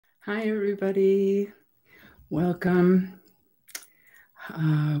Hi, everybody. Welcome.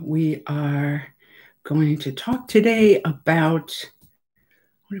 We are going to talk today about,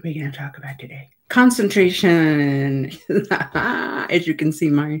 what are we going to talk about today? Concentration. As you can see,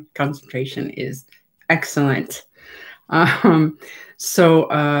 my concentration is excellent.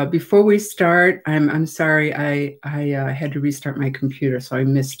 So before we start, I'm sorry, I had to restart my computer, so I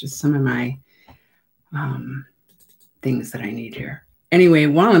missed some of my things that I need here. Anyway,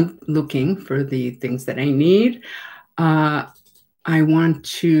 while I'm looking for the things that I need, I want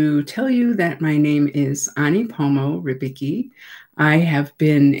to tell you that my name is Ani Pomo Ribiki. I have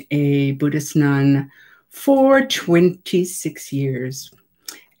been a Buddhist nun for 26 years,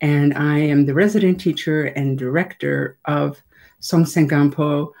 and I am the resident teacher and director of Songtsen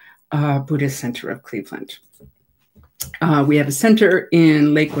Gampo Buddhist Center of Cleveland. We have a center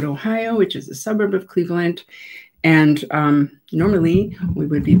in Lakewood, Ohio, which is a suburb of Cleveland. And normally we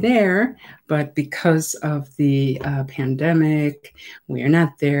would be there, but because of the pandemic, we are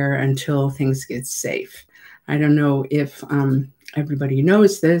not there until things get safe. I don't know if everybody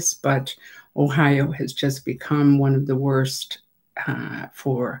knows this, but Ohio has just become one of the worst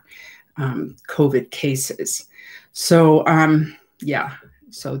for COVID cases. So yeah,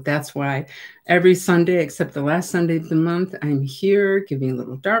 so that's why every Sunday, except the last Sunday of the month, I'm here giving a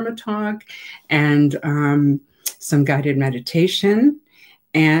little Dharma talk and some guided meditation,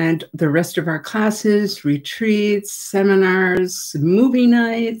 and the rest of our classes, retreats, seminars, movie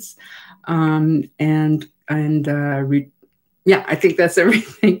nights, yeah, I think that's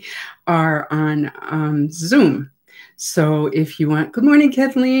everything, are on Zoom. So if you want, good morning,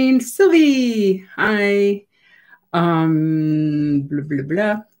 Kathleen, Sylvie, hi, blah, blah,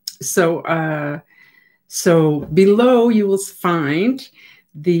 blah. So below you will find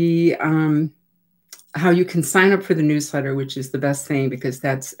the how you can sign up for the newsletter, which is the best thing because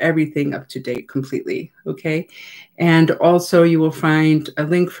that's everything up to date completely, okay? And also you will find a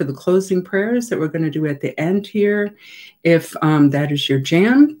link for the closing prayers that we're going to do at the end here. If that is your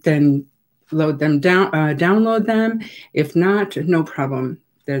jam, then load them down, download them. If not, no problem.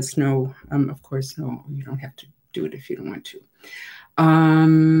 There's no, of course, no, you don't have to do it if you don't want to.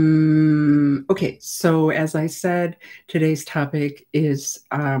 Okay, so as I said, today's topic is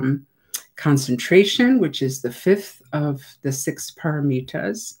concentration, which is the fifth of the 6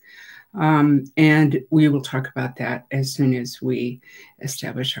 paramitas. And we will talk about that as soon as we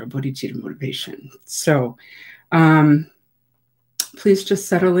establish our bodhicitta motivation. So please just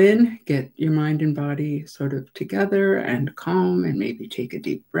settle in, get your mind and body sort of together and calm, and maybe take a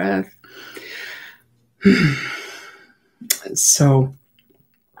deep breath. So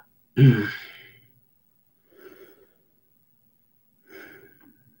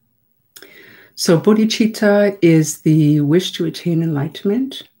bodhicitta is the wish to attain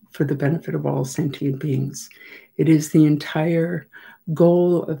enlightenment for the benefit of all sentient beings. It is the entire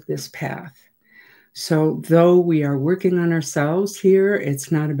goal of this path. So though we are working on ourselves here,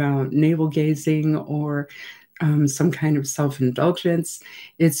 it's not about navel gazing or some kind of self-indulgence.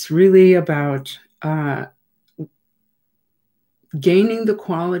 It's really about gaining the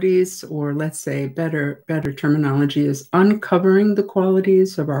qualities, or let's say better terminology is uncovering the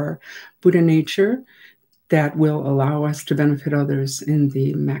qualities of our Buddha nature that will allow us to benefit others in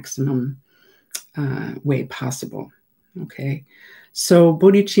the maximum way possible. Okay, so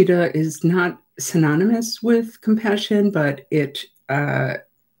bodhicitta is not synonymous with compassion, but it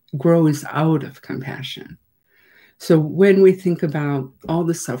grows out of compassion. So when we think about all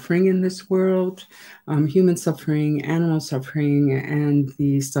the suffering in this world, human suffering, animal suffering, and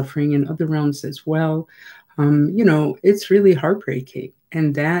the suffering in other realms as well, you know, it's really heartbreaking.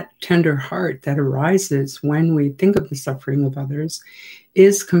 And that tender heart that arises when we think of the suffering of others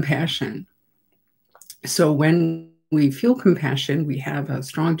is compassion. So when we feel compassion, we have a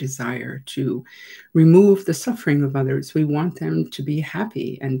strong desire to remove the suffering of others. We want them to be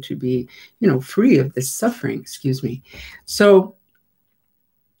happy and to be, you know, free of this suffering, excuse me. So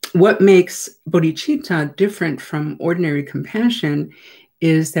what makes bodhicitta different from ordinary compassion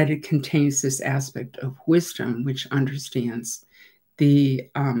is that it contains this aspect of wisdom, which understands the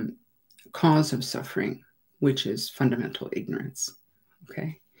cause of suffering, which is fundamental ignorance,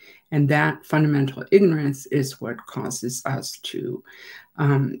 okay? And that fundamental ignorance is what causes us to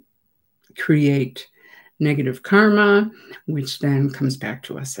create negative karma, which then comes back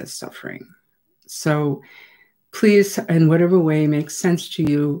to us as suffering. So please, in whatever way makes sense to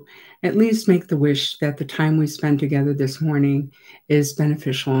you, at least make the wish that the time we spend together this morning is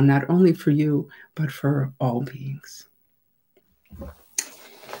beneficial, not only for you, but for all beings.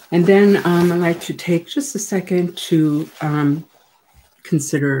 And then I'd like to take just a second to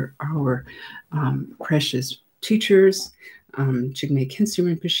consider our precious teachers, Jigme Khyentse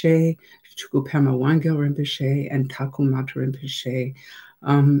Rinpoche, Chuku Pema Wangel Rinpoche, and Taku Mata Rinpoche.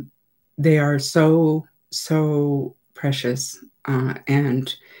 They are so, so precious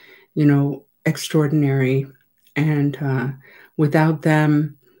and, you know, extraordinary. And without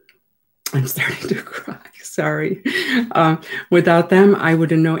them, I'm starting to cry, sorry. Without them, I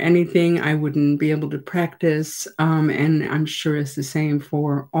wouldn't know anything. I wouldn't be able to practice. And I'm sure it's the same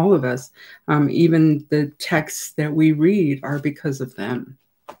for all of us. Even the texts that we read are because of them.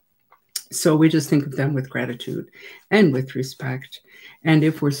 So we just think of them with gratitude and with respect. And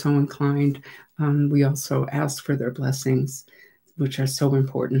if we're so inclined, we also ask for their blessings, which are so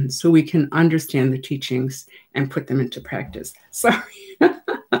important, so we can understand the teachings and put them into practice. Sorry,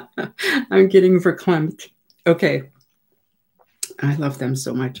 I'm getting verklempt. Okay, I love them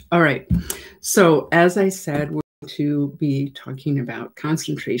so much. All right, so as I said, we're going to be talking about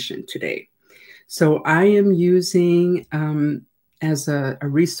concentration today. So I am using as a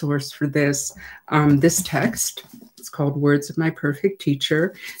resource for this, this text. It's called Words of My Perfect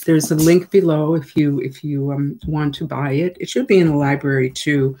Teacher. There's a link below if you want to buy it. It should be in the library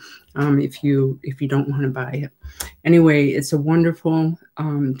too, if you don't want to buy it. Anyway, it's a wonderful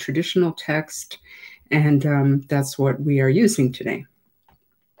traditional text, and that's what we are using today.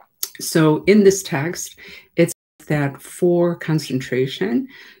 So in this text, it's that for concentration,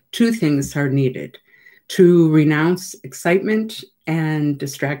 two things are needed: to renounce excitement and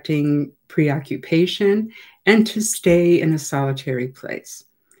distracting preoccupation, and to stay in a solitary place.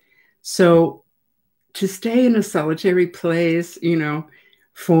 So to stay in a solitary place, you know,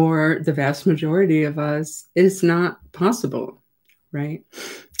 for the vast majority of us is not possible, right?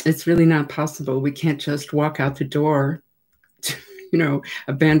 It's really not possible. We can't just walk out the door, you know,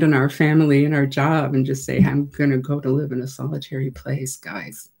 abandon our family and our job and just say, I'm going to go to live in a solitary place,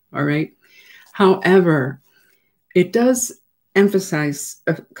 guys. All right. However, it does emphasize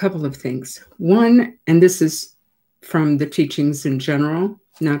a couple of things. One, and this is from the teachings in general,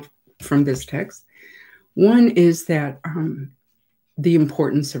 not from this text. One is that the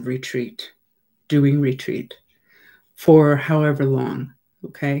importance of retreat, doing retreat for however long,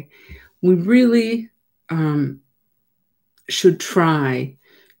 okay? We really should try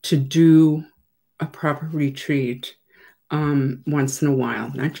to do a proper retreat once in a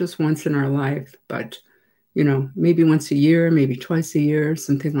while, not just once in our life, but you know, maybe once a year, maybe twice a year,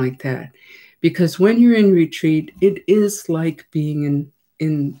 something like that. Because when you're in retreat, it is like being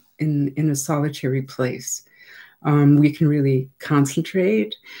in a solitary place. We can really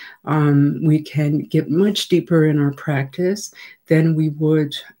concentrate. We can get much deeper in our practice than we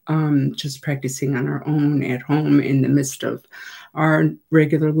would just practicing on our own at home in the midst of our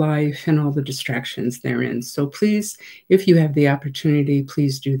regular life and all the distractions therein. So please, if you have the opportunity,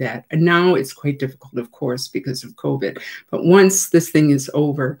 please do that. And now it's quite difficult, of course, because of COVID. But once this thing is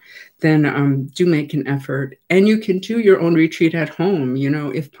over, then do make an effort. And you can do your own retreat at home, you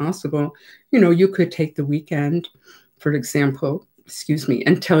know, if possible. You know, you could take the weekend, for example, excuse me,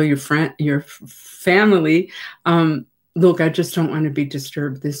 and tell your family, look, I just don't want to be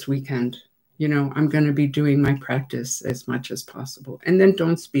disturbed this weekend. You know, I'm going to be doing my practice as much as possible. And then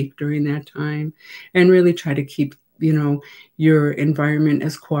don't speak during that time, and really try to keep, you know, your environment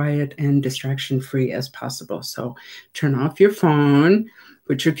as quiet and distraction-free as possible. So turn off your phone,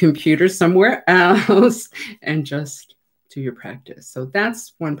 put your computer somewhere else, and just do your practice. So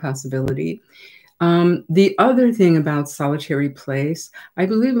that's one possibility. The other thing about solitary place, I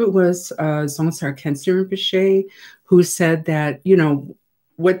believe it was Songtsen Khyentse Rinpoche who said that, you know,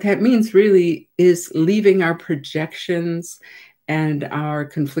 what that means really is leaving our projections and our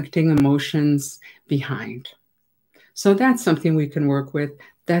conflicting emotions behind. So that's something we can work with.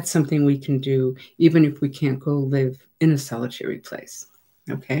 That's something we can do, even if we can't go live in a solitary place.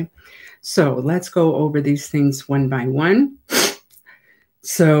 Okay, so let's go over these things one by one.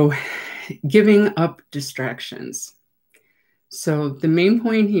 So giving up distractions. So the main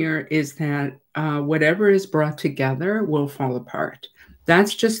point here is that whatever is brought together will fall apart.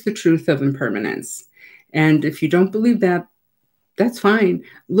 That's just the truth of impermanence. And if you don't believe that, that's fine.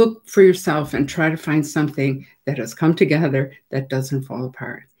 Look for yourself and try to find something that has come together that doesn't fall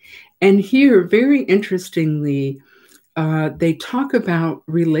apart. And here, very interestingly, they talk about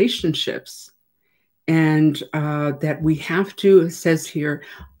relationships, and that we have to, it says here,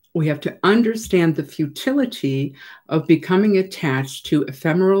 we have to understand the futility of becoming attached to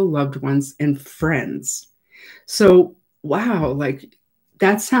ephemeral loved ones and friends. So, wow, like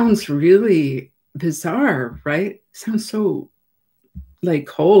that sounds really bizarre, right? Sounds so like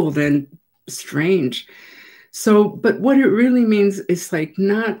cold and strange. So, but what it really means is like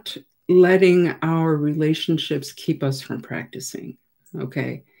not letting our relationships keep us from practicing.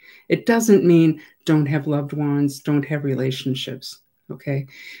 Okay. It doesn't mean don't have loved ones, don't have relationships. Okay.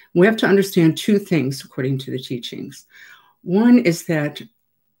 We have to understand two things according to the teachings. One is that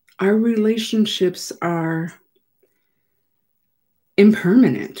our relationships are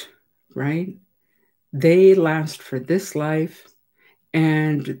impermanent, right? They last for this life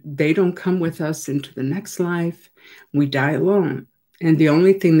and they don't come with us into the next life. We die alone. And the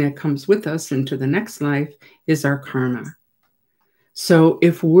only thing that comes with us into the next life is our karma. So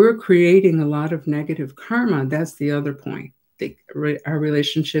if we're creating a lot of negative karma, that's the other point. Our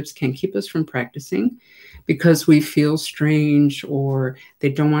relationships can keep us from practicing because we feel strange, or they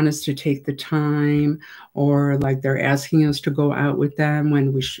don't want us to take the time, or like they're asking us to go out with them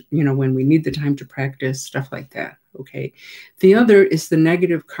when when we need the time to practice, stuff like that. Okay. The other is the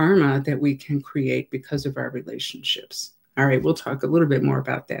negative karma that we can create because of our relationships. All right. We'll talk a little bit more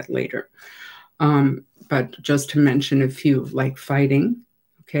about that later. But just to mention a few, like fighting,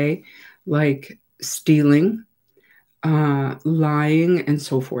 okay, like stealing, lying, and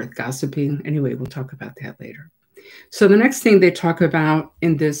so forth, gossiping. Anyway, we'll talk about that later. So the next thing they talk about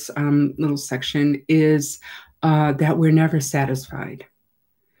in this little section is that we're never satisfied.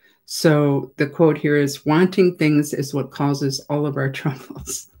 So the quote here is, wanting things is what causes all of our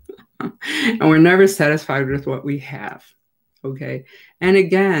troubles. And we're never satisfied with what we have. Okay. And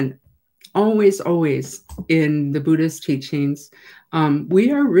again, always, always in the Buddhist teachings,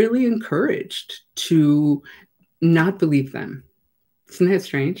 we are really encouraged to not believe them. Isn't that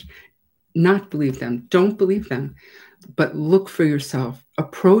strange? Not believe them. Don't believe them. But look for yourself.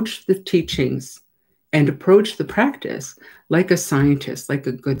 Approach the teachings and approach the practice like a scientist, like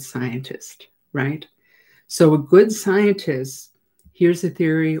a good scientist, right? So a good scientist hears a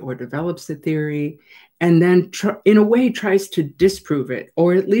theory or develops a theory and then in a way tries to disprove it,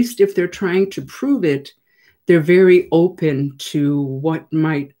 or at least if they're trying to prove it, they're very open to what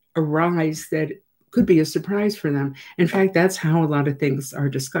might arise that could be a surprise for them. In fact, that's how a lot of things are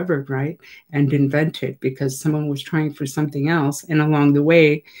discovered, right? And invented, because someone was trying for something else, and along the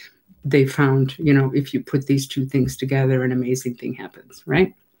way, they found, if you put these two things together, an amazing thing happens,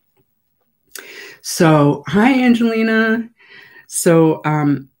 right? So, hi, Angelina. So,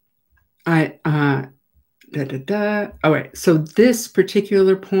 all right. So this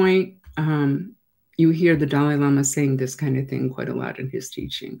particular point, you hear the Dalai Lama saying this kind of thing quite a lot in his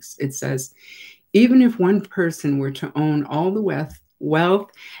teachings. It says, even if one person were to own all the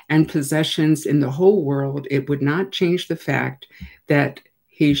wealth and possessions in the whole world, it would not change the fact that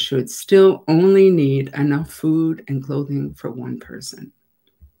he should still only need enough food and clothing for one person,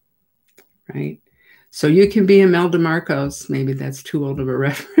 right? So you can be Imelda Marcos. Maybe that's too old of a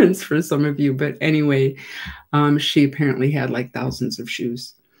reference for some of you, but anyway, she apparently had like thousands of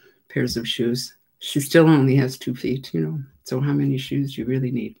pairs of shoes. She still only has 2 feet, so how many shoes do you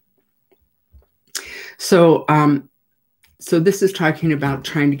really need? So, so this is talking about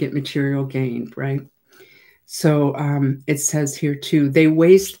trying to get material gain, right? So it says here too, they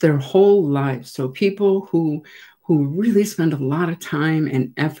waste their whole lives. So people who really spend a lot of time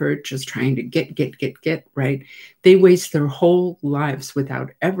and effort just trying to get, right? They waste their whole lives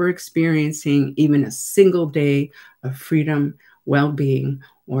without ever experiencing even a single day of freedom, well-being,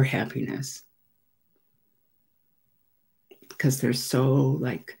 or happiness. Because they're so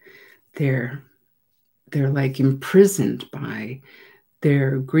like, they're like imprisoned by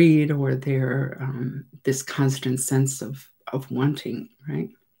their greed or their this constant sense of wanting, right?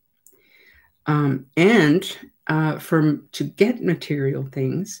 And to get material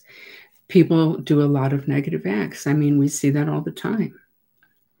things, people do a lot of negative acts. I mean, we see that all the time,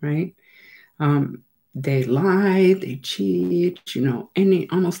 right? They lie, they cheat,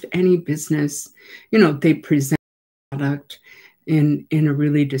 almost any business, they present a product in a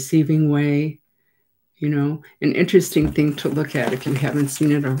really deceiving way. An interesting thing to look at if you haven't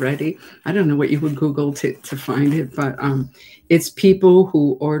seen it already. I don't know what you would Google to find it, but it's people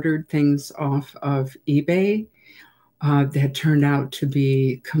who ordered things off of eBay that turned out to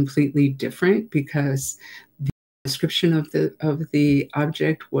be completely different because the description of the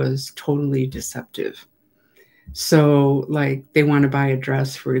object was totally deceptive. So like they want to buy a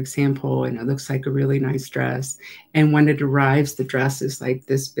dress, for example, and it looks like a really nice dress. And when it arrives, the dress is like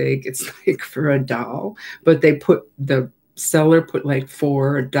this big. It's like for a doll, but the seller put like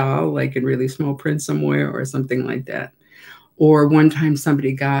for a doll, like in really small print somewhere or something like that. Or one time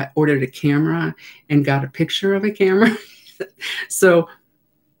somebody ordered a camera and got a picture of a camera. So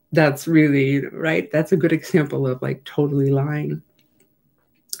that's really, right? That's a good example of like totally lying.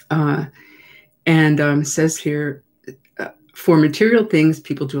 And it says here, for material things,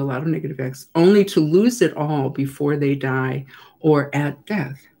 people do a lot of negative acts, only to lose it all before they die or at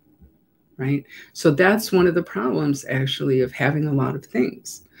death, right? So that's one of the problems, actually, of having a lot of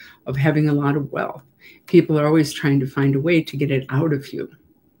things, of having a lot of wealth. People are always trying to find a way to get it out of you,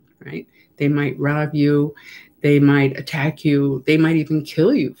 right? They might rob you, they might attack you, they might even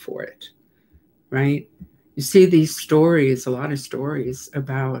kill you for it, right? You see these stories, a lot of stories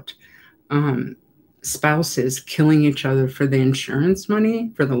about spouses killing each other for the insurance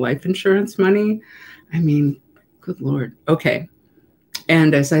money, for the life insurance money. I mean, good Lord. Okay.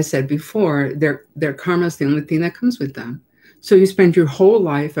 And as I said before, their karma is the only thing that comes with them. So you spend your whole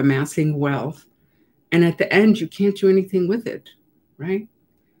life amassing wealth, and at the end, you can't do anything with it, right?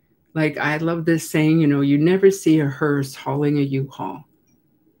 Like, I love this saying, you know, you never see a hearse hauling a U-Haul,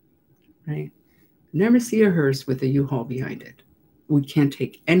 right? Never see a hearse with a U-Haul behind it. We can't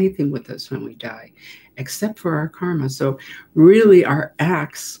take anything with us when we die, except for our karma. So really, our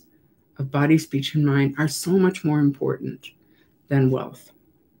acts of body, speech, and mind are so much more important than wealth,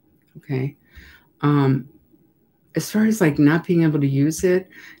 okay? As far as like not being able to use it,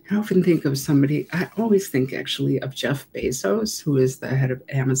 I often think of somebody, I always think actually of Jeff Bezos, who is the head of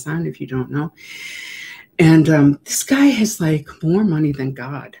Amazon, if you don't know. And this guy has like more money than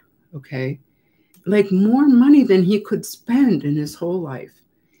God, okay? Like more money than he could spend in his whole life.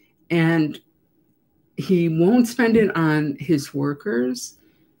 And he won't spend it on his workers,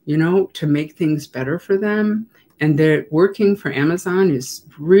 you know, to make things better for them. And they're working for Amazon is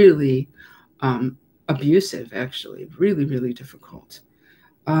really abusive, actually, really, really difficult.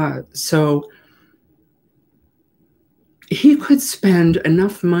 So he could spend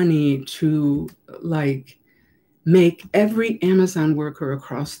enough money to like make every Amazon worker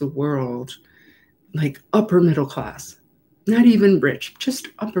across the world like upper middle class, not even rich, just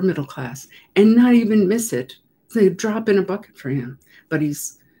upper middle class, and not even miss it. It's like a drop in a bucket for him, but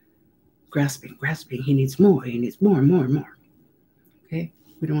he's grasping. He needs more, more. Okay,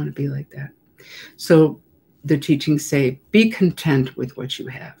 we don't want to be like that. So the teachings say, be content with what you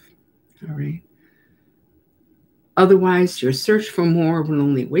have, all right? Otherwise, your search for more will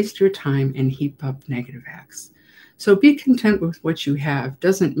only waste your time and heap up negative acts. So be content with what you have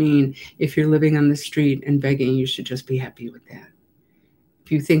doesn't mean if you're living on the street and begging, you should just be happy with that.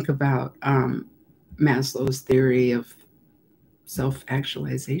 If you think about Maslow's theory of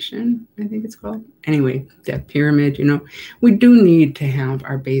self-actualization, I think it's called. Anyway, that pyramid, you know, we do need to have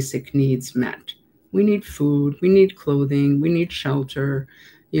our basic needs met. We need food, we need clothing, we need shelter,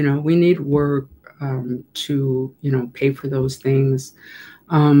 you know, we need work to, you know, pay for those things.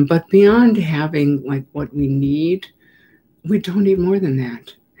 But beyond having like what we need, we don't need more than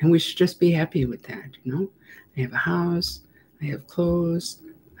that. And we should just be happy with that, you know. I have a house, I have clothes,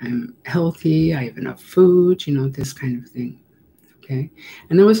 I'm healthy, I have enough food, you know, this kind of thing. Okay.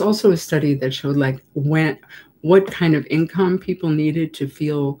 And there was also a study that showed like what kind of income people needed to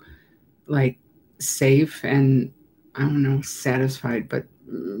feel like safe and, I don't know, satisfied, but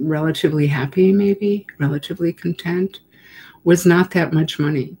relatively happy, maybe relatively content, was not that much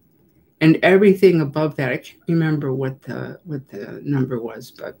money. And everything above that, I can't remember what the number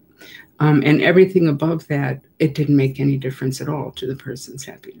was, but and everything above that, it didn't make any difference at all to the person's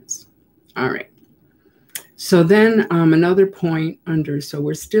happiness. All right. So then another point under, so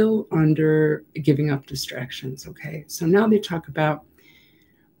we're still under giving up distractions, okay? So now they talk about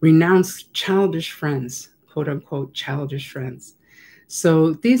renounce childish friends, quote unquote, childish friends.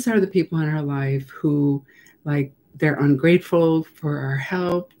 So these are the people in our life who, like, they're ungrateful for our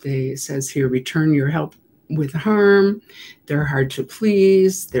help. It says here, return your help with harm. They're hard to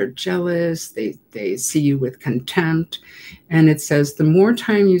please. They're jealous. They see you with contempt. And it says the more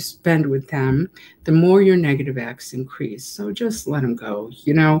time you spend with them, the more your negative acts increase. So just let them go.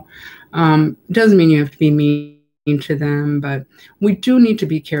 You know, doesn't mean you have to be mean to them, but we do need to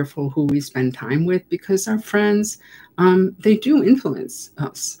be careful who we spend time with, because our friends, they do influence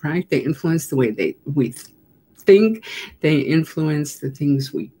us, right? They influence the way we think, they influence the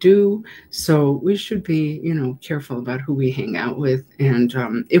things we do. So we should be, you know, careful about who we hang out with. And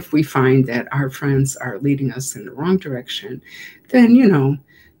if we find that our friends are leading us in the wrong direction, then, you know,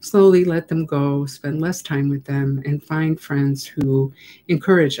 slowly let them go, spend less time with them, and find friends who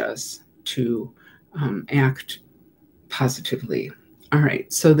encourage us to act positively. All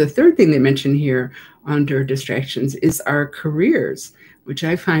right. So the third thing they mention here under distractions is our careers, which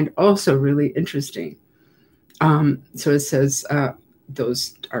I find also really interesting. So it says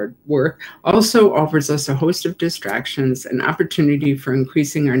those our work also offers us a host of distractions and opportunity for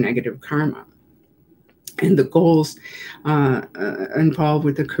increasing our negative karma. and the goals involved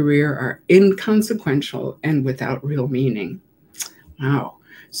with the career are inconsequential and without real meaning. Wow.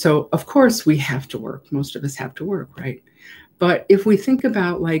 So, of course, we have to work. Most of us have to work, right? But if we think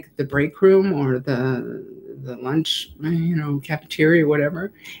about like the break room or the lunch, cafeteria,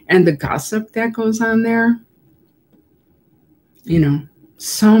 whatever, and the gossip that goes on there,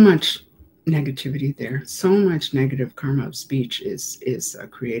 so much negativity there, so much negative karma of speech is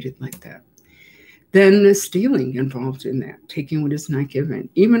created like that. Then the stealing involved in that, taking what is not given,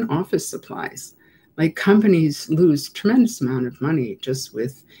 even office supplies. Like companies lose tremendous amount of money just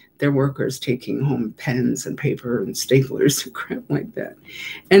with their workers taking home pens and paper and staplers and crap like that.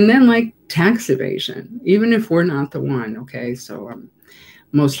 And then like tax evasion, even if we're not the one, okay? So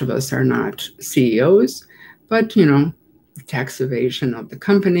most of us are not CEOs, but tax evasion of the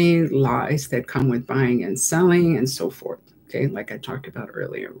company, lies that come with buying and selling and so forth, okay? Like I talked about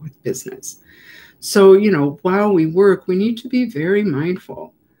earlier with business. So, while we work, we need to be very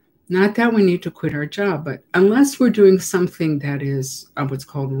mindful. Not that we need to quit our job, but unless we're doing something that is what's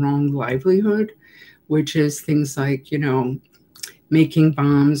called wrong livelihood, which is things like, making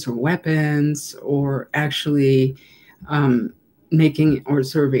bombs or weapons, or actually making or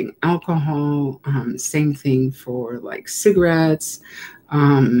serving alcohol, same thing for like cigarettes,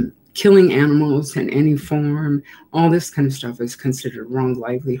 killing animals in any form, all this kind of stuff is considered wrong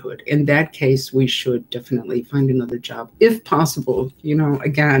livelihood. In that case, we should definitely find another job if possible.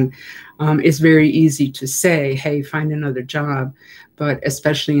 Again, it's very easy to say, hey, find another job, but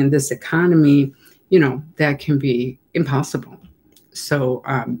especially in this economy, that can be impossible. So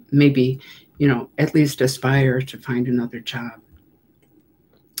maybe, at least aspire to find another job.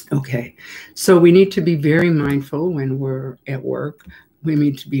 Okay, so we need to be very mindful when we're at work. We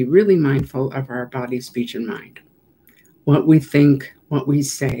need to be really mindful of our body, speech, and mind, what we think, what we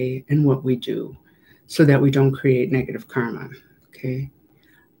say, and what we do, so that we don't create negative karma, okay?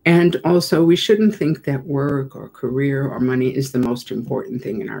 And also, we shouldn't think that work or career or money is the most important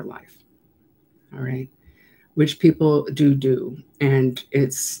thing in our life, all right? Which people do. And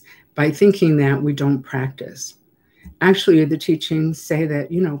it's by thinking that we don't practice. Actually, the teachings say that,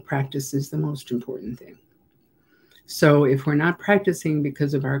 practice is the most important thing. So if we're not practicing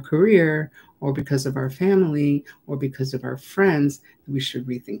because of our career or because of our family or because of our friends, we should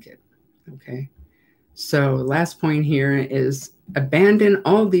rethink it, okay? So last point here is abandon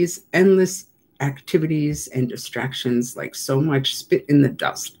all these endless activities and distractions like so much spit in the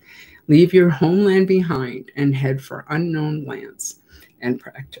dust. Leave your homeland behind and head for unknown lands and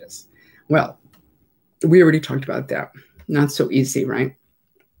practice. Well, we already talked about that. Not so easy, right?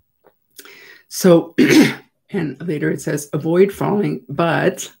 So, and later it says, avoid falling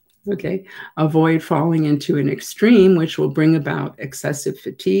into an extreme, which will bring about excessive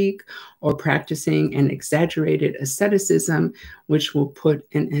fatigue, or practicing an exaggerated asceticism, which will put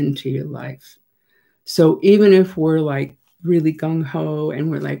an end to your life. So even if we're like really gung-ho and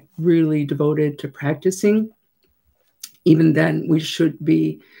we're like really devoted to practicing, even then we should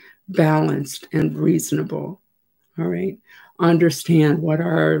be balanced and reasonable. All right. Understand what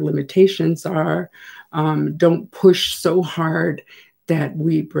our limitations are. Don't push so hard that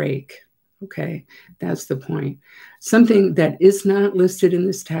we break. Okay. That's the point. Something that is not listed in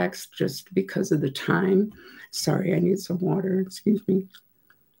this text just because of the time. Sorry, I need some water. Excuse me.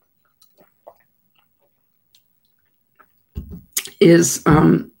 Is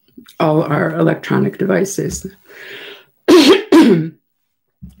all our electronic devices.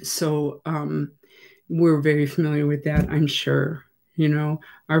 So we're very familiar with that, I'm sure.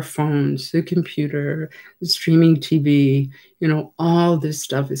 Our phones, the computer, the streaming TV, all this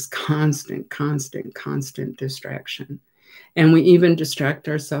stuff is constant distraction. And we even distract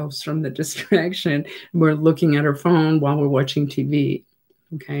ourselves from the distraction. We're looking at our phone while we're watching TV.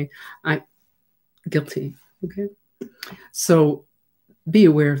 Okay. Guilty. Okay. So be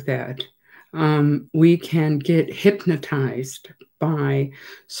aware of that. We can get hypnotized by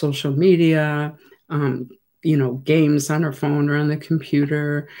social media, games on our phone or on the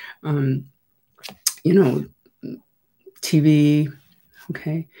computer, TV,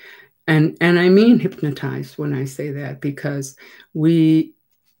 okay? And I mean hypnotized when I say that, because we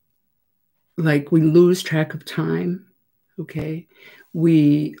lose track of time, okay?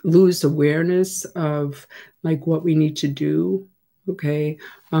 We lose awareness of like what we need to do, okay?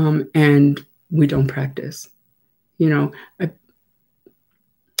 And we don't practice.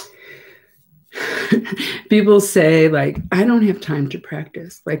 People say, like, I don't have time to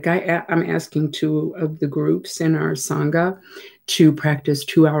practice. Like I'm asking 2 of the groups in our Sangha to practice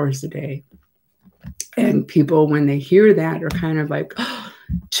 2 hours a day. And people, when they hear that, are kind of like, oh,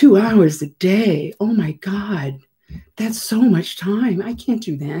 2 hours a day. Oh my God, that's so much time. I can't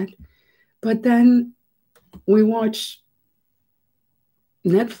do that. But then we watch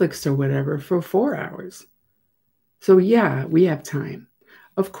Netflix or whatever for 4 hours. So yeah, we have time.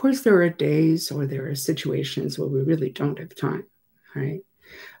 Of course, there are days or there are situations where we really don't have time, right?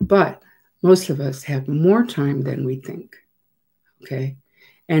 But most of us have more time than we think, okay?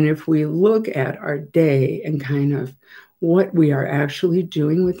 And if we look at our day and kind of what we are actually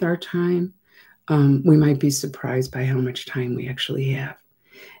doing with our time, we might be surprised by how much time we actually have.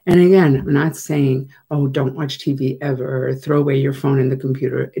 And again, I'm not saying, oh, don't watch TV ever, or throw away your phone and the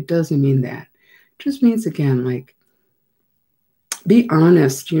computer. It doesn't mean that. It just means, again, like, be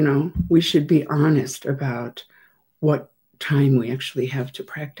honest, we should be honest about what time we actually have to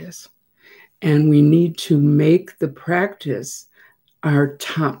practice. And we need to make the practice our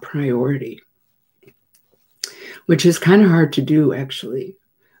top priority, which is kind of hard to do, actually.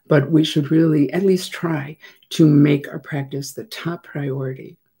 But we should really at least try to make our practice the top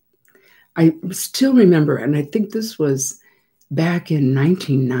priority. I still remember, and I think this was back in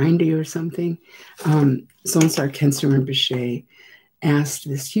 1990 or something, Songtsen Rinpoche asked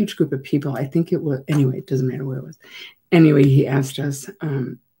this huge group of people, I think it was, anyway, it doesn't matter where it was. Anyway, he asked us,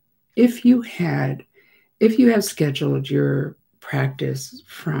 if you have scheduled your practice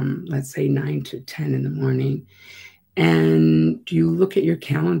from, let's say, 9 to 10 in the morning, and you look at your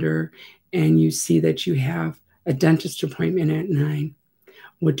calendar and you see that you have a dentist appointment at 9,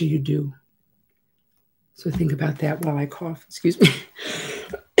 what do you do? So think about that while I cough. Excuse me.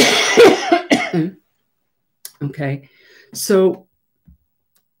 Okay. So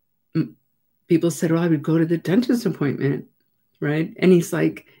people said, well, I would go to the dentist appointment, right? And he's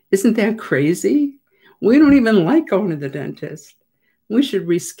like, isn't that crazy? We don't even like going to the dentist. We should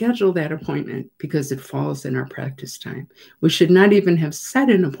reschedule that appointment because it falls in our practice time. We should not even have set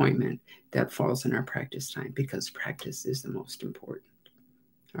an appointment that falls in our practice time because practice is the most important.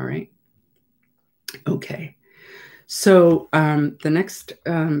 All right. Okay. So the next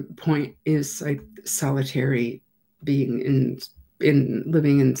point is like solitary being in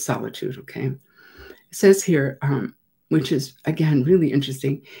living in solitude. Okay. It says here, which is, again, really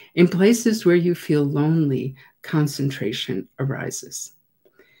interesting. In places where you feel lonely, concentration arises.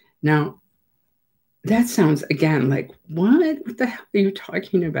 Now, that sounds, again, like, what the hell are you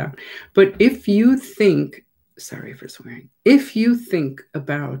talking about? But if you think, sorry for swearing, if you think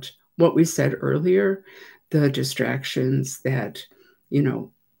about what we said earlier, the distractions that,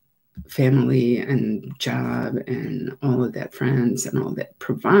 family and job and all of that, friends and all that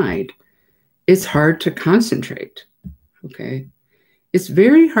provide, it's hard to concentrate. Okay. It's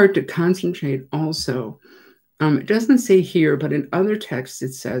very hard to concentrate also. It doesn't say here, but in other texts,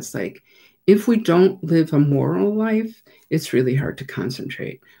 it says, like, if we don't live a moral life, it's really hard to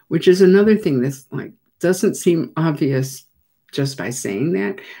concentrate, which is another thing that's like, doesn't seem obvious just by saying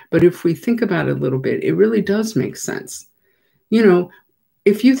that. But if we think about it a little bit, it really does make sense.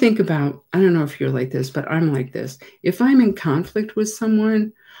 If you think about, I don't know if you're like this, but I'm like this. If I'm in conflict with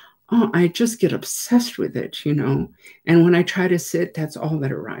someone, oh, I just get obsessed with it, And when I try to sit, that's all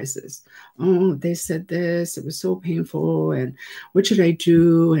that arises. Oh, they said this, it was so painful. And what should I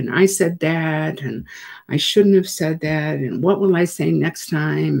do? And I said that, and I shouldn't have said that. And what will I say next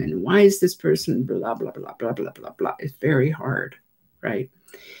time? And why is this person blah, blah, blah, blah, blah, blah, blah. It's very hard, right?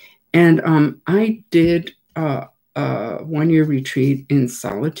 And I did a 1-year retreat in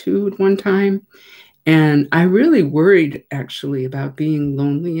solitude one time. And I really worried, actually, about being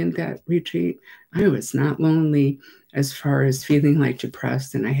lonely in that retreat. I was not lonely as far as feeling like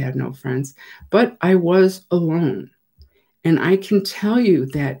depressed and I had no friends, but I was alone. And I can tell you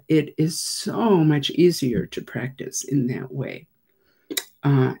that it is so much easier to practice in that way.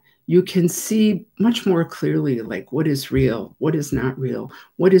 You can see much more clearly, like, what is real, what is not real,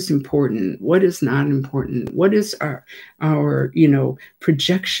 what is important, what is not important, what is our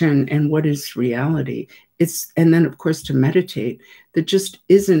projection, and what is reality. And then, of course, to meditate, that just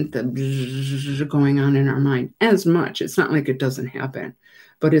isn't the going on in our mind as much. It's not like it doesn't happen,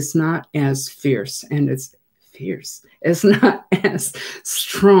 but it's not as fierce, and it's fierce. It's not as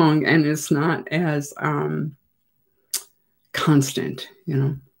strong, and it's not as constant,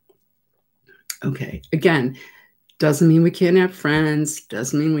 Okay, again, doesn't mean we can't have friends,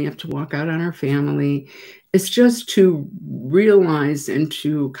 doesn't mean we have to walk out on our family. It's just to realize and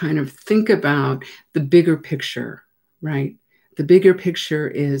to kind of think about the bigger picture, right? The bigger picture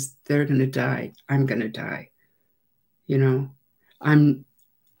is they're going to die. I'm going to die. The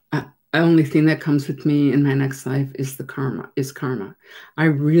only thing that comes with me in my next life is karma. I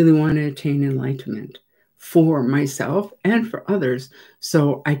really want to attain enlightenment for myself and for others.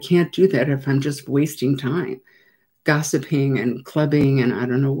 So I can't do that if I'm just wasting time gossiping and clubbing and I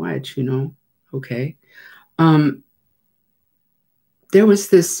don't know what, you know. Okay. There was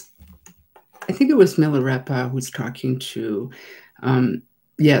this, I think it was Milarepa who's talking to,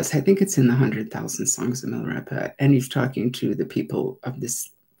 yes, I think it's in the 100,000 Songs of Milarepa, and he's talking to the people of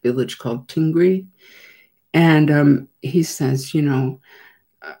this village called Tingri. And he says, you know,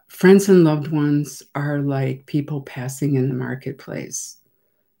 friends and loved ones are like people passing in the marketplace.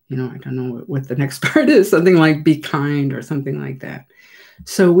 You know, I don't know what the next part is, something like be kind or something like that.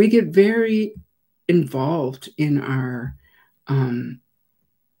 So we get very involved in our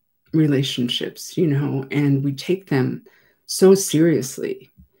relationships, you know, and we take them so seriously.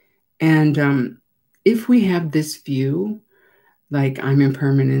 And if we have this view, like I'm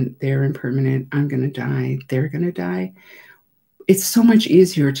impermanent, they're impermanent, I'm going to die, they're going to die, it's so much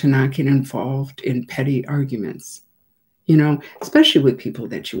easier to not get involved in petty arguments, you know, especially with people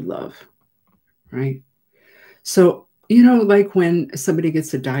that you love, right? So, you know, like when somebody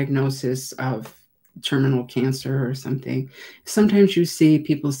gets a diagnosis of terminal cancer or something, sometimes you see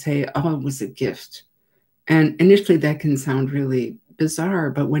people say, oh, it was a gift. And initially that can sound really bizarre,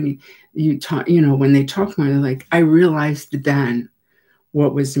 but when you talk, you know, when they talk more, they're like, I realized then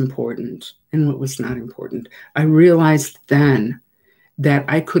what was important and what was not important. I realized then that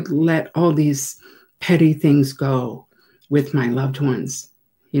I could let all these petty things go with my loved ones,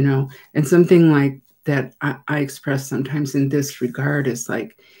 you know. And something like that I express sometimes in this regard is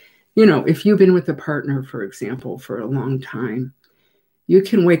like, you know, if you've been with a partner, for example, for a long time, you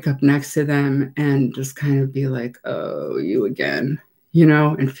can wake up next to them and just kind of be like, oh, you again, you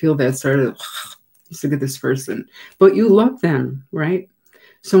know, and feel that sort of, look at this person, but you love them, right?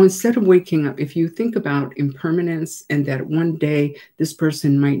 So instead of waking up, if you think about impermanence and that one day this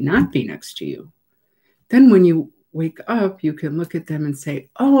person might not be next to you, then when you wake up, you can look at them and say,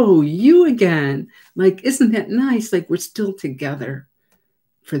 oh, you again. Like, isn't that nice? Like, we're still together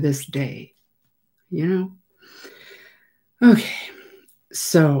for this day, you know? Okay.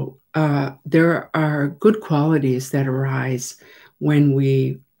 So there are good qualities that arise when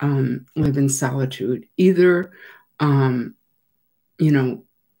we live in solitude, either, you know,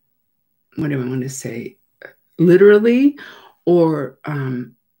 what do I want to say, literally, or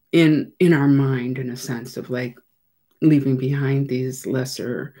in our mind, in a sense of like leaving behind these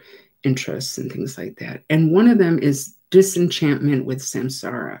lesser interests and things like that. And one of them is disenchantment with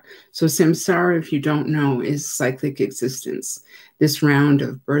samsara. So samsara, if you don't know, is cyclic existence, this round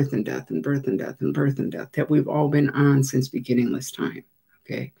of birth and death and birth and death and birth and death that we've all been on since beginningless time.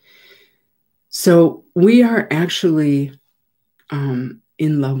 Okay. So we are actually in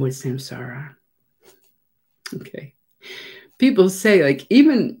love with samsara. Okay. People say, like,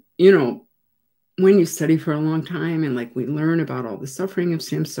 even, you know, when you study for a long time and like we learn about all the suffering of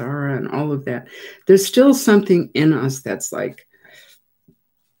samsara and all of that, there's still something in us that's like,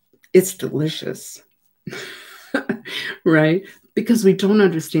 it's delicious, right? Because we don't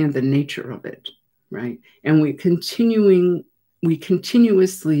understand the nature of it, right? And we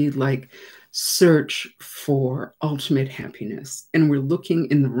continuously like search for ultimate happiness, and we're looking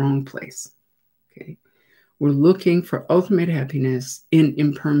in the wrong place, okay? We're looking for ultimate happiness in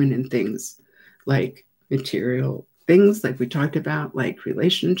impermanent things, like material things, like we talked about, like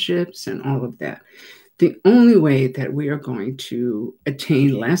relationships and all of that. The only way that we are going to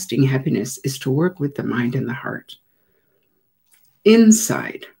attain lasting happiness is to work with the mind and the heart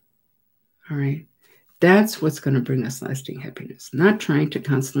inside. All right. That's what's going to bring us lasting happiness, not trying to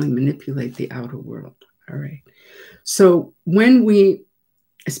constantly manipulate the outer world. All right. So when we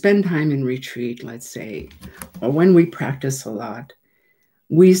spend time in retreat, let's say, or when we practice a lot,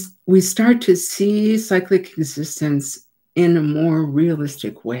 we start to see cyclic existence in a more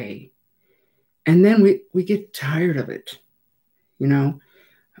realistic way. And then we get tired of it, you know.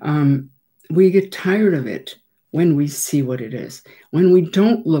 We get tired of it when we see what it is. When we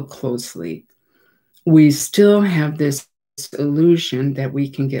don't look closely, we still have this illusion that we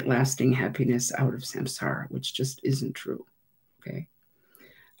can get lasting happiness out of samsara, which just isn't true, okay?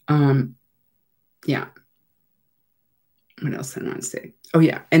 Yeah. What else I want to say? Oh,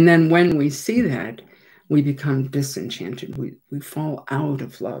 yeah. And then when we see that, we become disenchanted. We fall out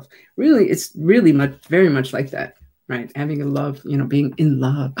of love. Really, it's really very much like that, right? Having a love, you know, being in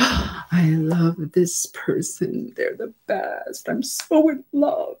love. I love this person. They're the best. I'm so in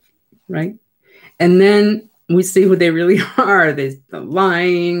love, right? And then we see who they really are. They're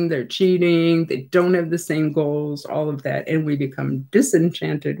lying, they're cheating, they don't have the same goals, all of that. And we become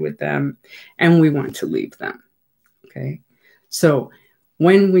disenchanted with them and we want to leave them, okay? So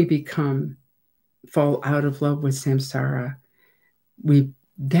when we become fall out of love with samsara,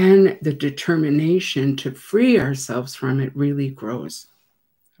 then the determination to free ourselves from it really grows.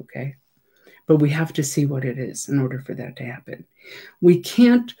 Okay. But we have to see what it is in order for that to happen. We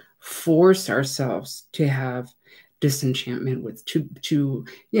can't force ourselves to have disenchantment with, to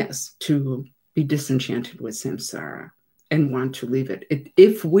be disenchanted with samsara and want to leave it.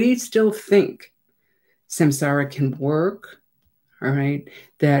 If we still think samsara can work, all right,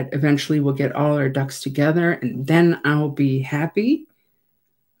 that eventually we'll get all our ducks together and then I'll be happy,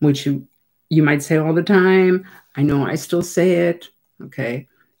 which you might say all the time. I know I still say it, okay,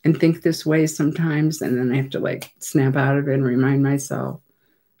 and think this way sometimes, and then I have to like snap out of it and remind myself,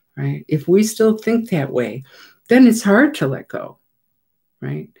 right? If we still think that way, then it's hard to let go,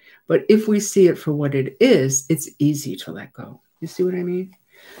 right? But if we see it for what it is, it's easy to let go. You see what I mean?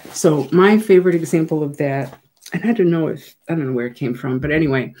 So my favorite example of that, and I don't know where it came from, but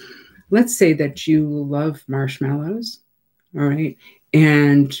anyway, let's say that you love marshmallows, all right?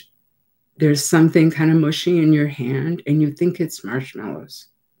 And there's something kind of mushy in your hand and you think it's marshmallows.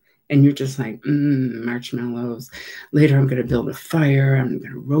 And you're just like, marshmallows. Later, I'm going to build a fire. I'm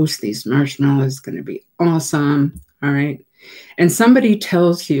going to roast these marshmallows. It's going to be awesome. All right. And somebody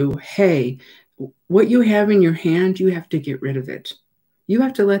tells you, hey, what you have in your hand, you have to get rid of it. You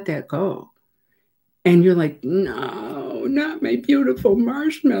have to let that go. And you're like, no, not my beautiful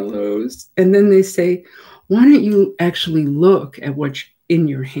marshmallows. And then they say, why don't you actually look at what's in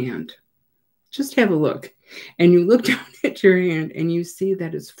your hand? Just have a look. And you look down at your hand and you see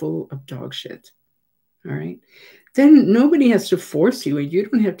that it's full of dog shit. All right. Then nobody has to force you, and you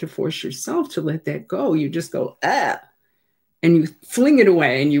don't have to force yourself to let that go. You just go, and you fling it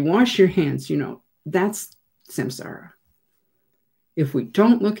away and you wash your hands. You know, that's samsara. If we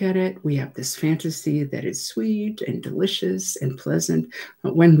don't look at it, we have this fantasy that is sweet and delicious and pleasant.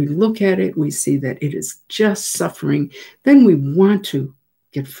 But when we look at it, we see that it is just suffering. Then we want to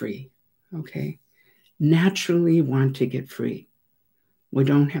get free. Okay. Naturally want to get free. We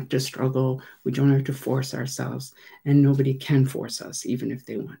don't have to struggle. We don't have to force ourselves, and nobody can force us, even if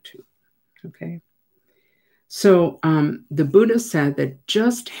they want to. Okay. So the Buddha said that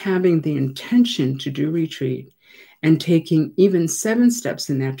just having the intention to do retreat and taking even 7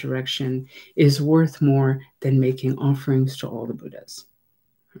 steps in that direction is worth more than making offerings to all the Buddhas.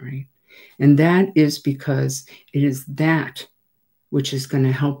 All right. And that is because it is that which is going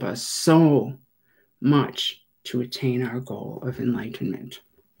to help us so much to attain our goal of enlightenment.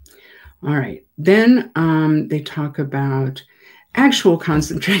 All right. Then they talk about actual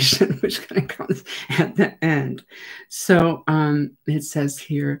concentration, which kind of comes at the end. So it says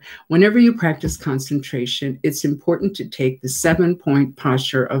here, whenever you practice concentration, it's important to take the 7-point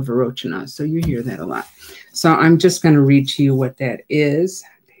posture of Virochana. So you hear that a lot. So I'm just going to read to you what that is.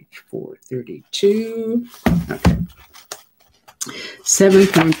 Page 432. Okay.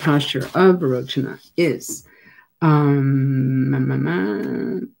 7-point posture of Virochana is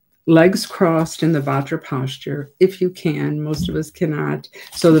legs crossed in the Vajra posture, if you can. Most of us cannot.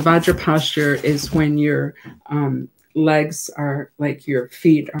 So the Vajra posture is when your legs are like your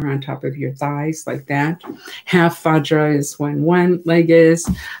feet are on top of your thighs, like that. Half Vajra is when one leg is.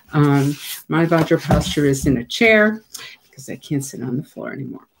 My Vajra posture is in a chair because I can't sit on the floor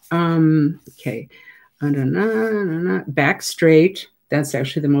anymore. Okay. Back straight. That's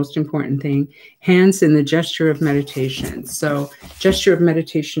actually the most important thing. Hands in the gesture of meditation. So gesture of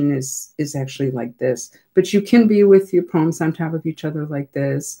meditation is actually like this. But you can be with your palms on top of each other like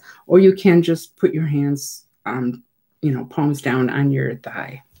this. Or you can just put your hands, palms down on your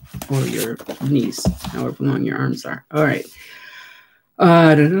thigh or your knees, however long your arms are. All right.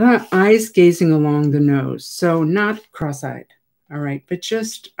 Eyes gazing along the nose. So not cross-eyed. All right, but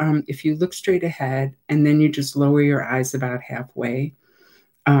just if you look straight ahead and then you just lower your eyes about halfway,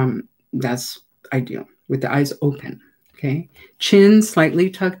 that's ideal with the eyes open, okay? Chin slightly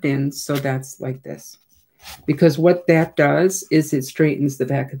tucked in, so that's like this. Because what that does is it straightens the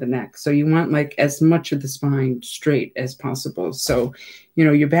back of the neck. So you want like as much of the spine straight as possible. So,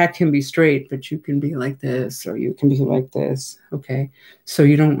 your back can be straight, but you can be like this or you can be like this, okay? So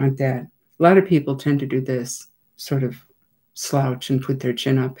you don't want that. A lot of people tend to do this sort of slouch and put their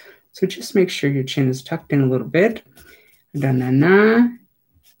chin up. So just make sure your chin is tucked in a little bit.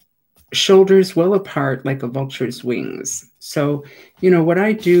 Shoulders well apart like a vulture's wings. So, what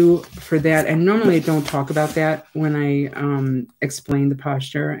I do for that, and normally I don't talk about that when I explain the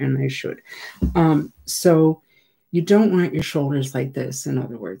posture, and I should. So you don't want your shoulders like this, in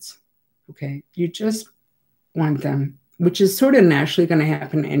other words, okay? You just want them, which is sort of naturally going to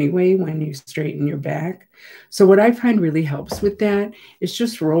happen anyway when you straighten your back. So what I find really helps with that is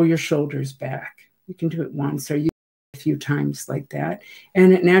just roll your shoulders back, You can do it once or a few times like that.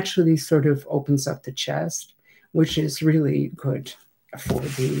 And it naturally sort of opens up the chest, which is really good for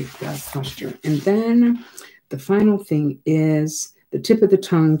the posture. And then the final thing is the tip of the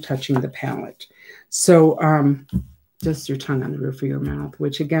tongue touching the palate. So just your tongue on the roof of your mouth,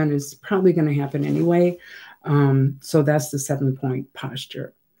 which again is probably going to happen anyway. So that's the 7-point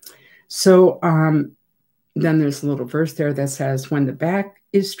posture. So then there's a little verse there that says, when the back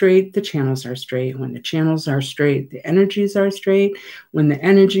is straight, the channels are straight. When the channels are straight, the energies are straight. When the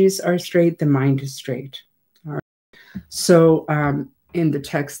energies are straight, the mind is straight. All right. So in the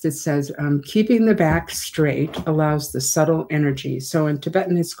text, it says, keeping the back straight allows the subtle energy. So in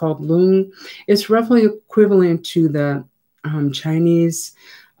Tibetan, it's called lung. It's roughly equivalent to the Chinese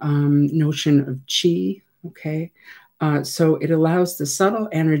notion of qi, okay? So it allows the subtle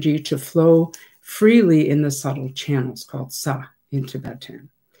energy to flow freely in the subtle channels called sa in Tibetan.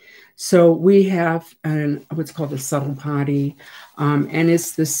 So we have what's called a subtle body, and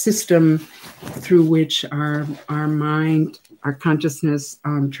it's the system through which our mind, our consciousness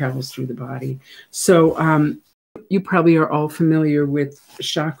travels through the body. So you probably are all familiar with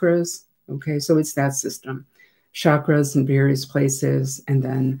chakras, okay? So it's that system. Chakras in various places, and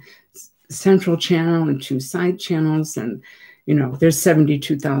then central channel and 2 side channels, and there's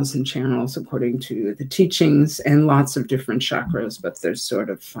 72,000 channels according to the teachings, and lots of different chakras, but there's sort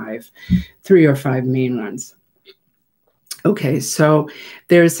of 3 or 5 main ones. Okay, so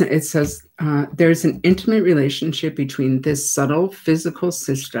it says there's an intimate relationship between this subtle physical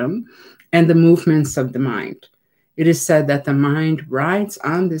system and the movements of the mind. It is said that the mind rides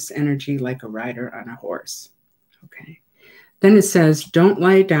on this energy like a rider on a horse. Okay. Then it says, don't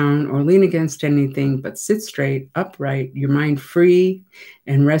lie down or lean against anything, but sit straight, upright, your mind free,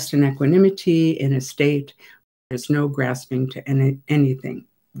 and rest in equanimity in a state where there's no grasping to anything.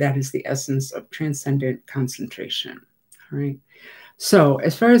 That is the essence of transcendent concentration. All right. So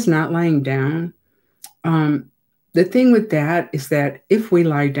as far as not lying down, the thing with that is that if we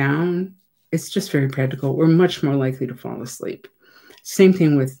lie down, it's just very practical. We're much more likely to fall asleep. Same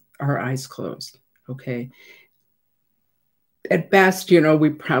thing with our eyes closed. Okay. At best, we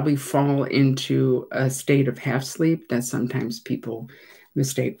probably fall into a state of half sleep that sometimes people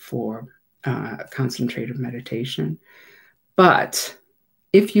mistake for concentrative meditation. But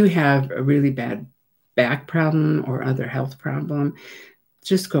if you have a really bad back problem or other health problem,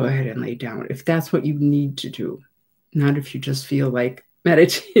 just go ahead and lay down if that's what you need to do. Not if you just feel like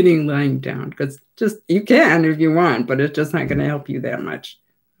meditating lying down, because you can if you want, but it's just not going to help you that much.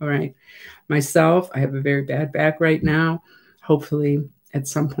 All right. Myself, I have a very bad back right now. Hopefully, at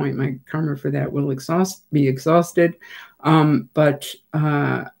some point, my karma for that will be exhausted. And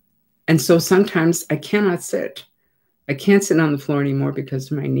so sometimes I cannot sit. I can't sit on the floor anymore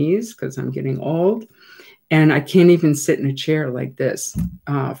because of my knees, because I'm getting old. And I can't even sit in a chair like this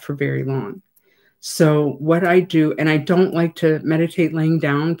for very long. So what I do, and I don't like to meditate laying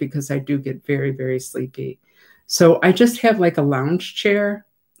down because I do get very, very sleepy. So I just have like a lounge chair,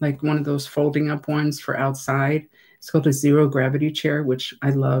 like one of those folding up ones for outside. It's called a zero gravity chair, which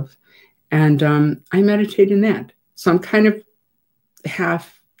I love. And I meditate in that. So I'm kind of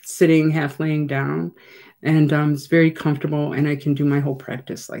half sitting, half laying down. And it's very comfortable. And I can do my whole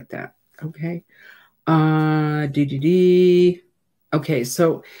practice like that. Okay. Okay.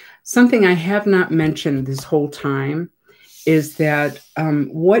 So something I have not mentioned this whole time is that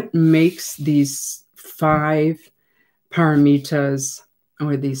what makes these 5 paramitas,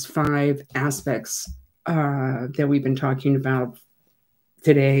 or these 5 aspects that we've been talking about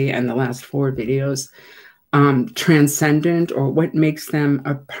today and the last 4 videos, transcendent, or what makes them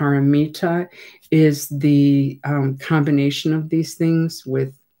a paramita, is the combination of these things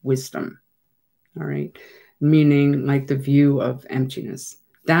with wisdom. All right. Meaning like the view of emptiness.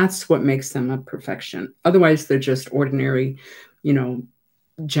 That's what makes them a perfection. Otherwise, they're just ordinary,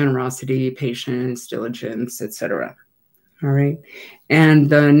 generosity, patience, diligence, etc. All right. And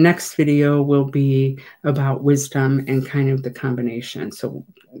the next video will be about wisdom and kind of the combination. So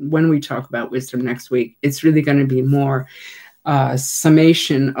when we talk about wisdom next week, it's really going to be more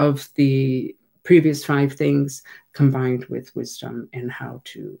summation of the previous 5 things combined with wisdom and how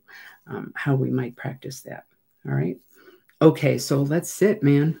we might practice that. All right. Okay. So let's sit,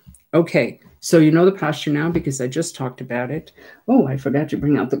 man. Okay. So you know the posture now because I just talked about it. Oh, I forgot to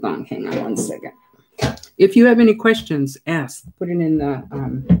bring out the gong. Hang on one second. If you have any questions, ask. Put it in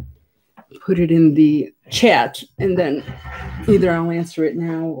the chat, and then either I'll answer it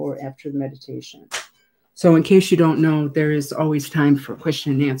now or after the meditation. So in case you don't know, there is always time for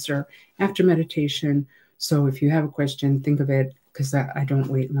question and answer after meditation. So if you have a question, think of it, because I don't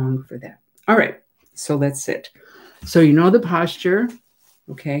wait long for that. All right. So let's sit. So you know the posture,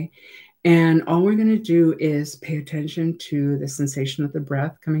 okay? And all we're going to do is pay attention to the sensation of the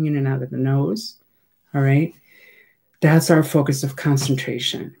breath coming in and out of the nose, all right? That's our focus of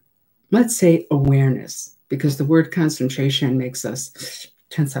concentration. Let's say awareness, because the word concentration makes us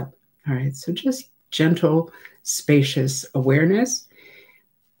tense up, all right? So just gentle, spacious awareness.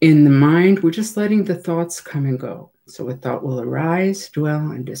 In the mind, we're just letting the thoughts come and go. So a thought will arise,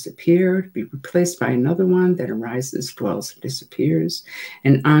 dwell, and disappear, be replaced by another one that arises, dwells, and disappears,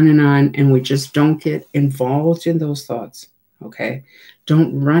 and on. And we just don't get involved in those thoughts, okay?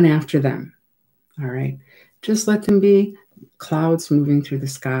 Don't run after them, all right? Just let them be clouds moving through the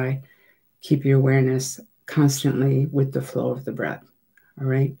sky. Keep your awareness constantly with the flow of the breath, all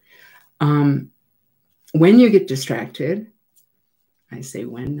right? When you get distracted, I say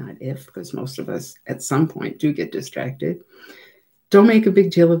when, not if, because most of us at some point do get distracted. Don't make a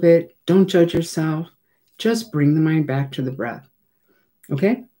big deal of it. Don't judge yourself. Just bring the mind back to the breath.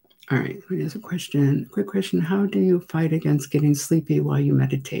 Okay? All right. Here's a question. Quick question. How do you fight against getting sleepy while you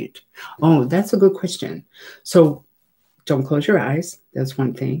meditate? Oh, that's a good question. So don't close your eyes. That's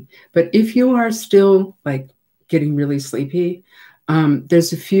one thing. But if you are still like getting really sleepy,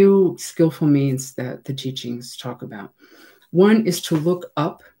 there's a few skillful means that the teachings talk about. One is to look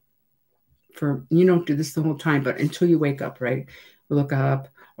up for, you don't do this the whole time, but until you wake up, right? Look up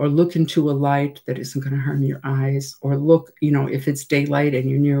or look into a light that isn't going to harm your eyes, or look, if it's daylight and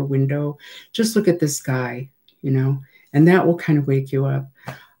you're near a window, just look at the sky, and that will kind of wake you up.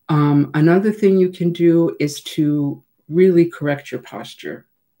 Another thing you can do is to really correct your posture.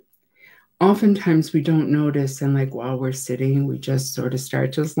 Oftentimes we don't notice, and like while we're sitting, we just sort of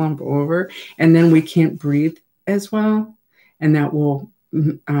start to slump over, and then we can't breathe as well. And that will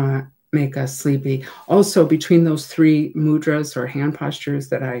make us sleepy. Also, between those three mudras or hand postures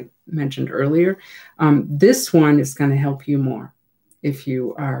that I mentioned earlier, this one is going to help you more if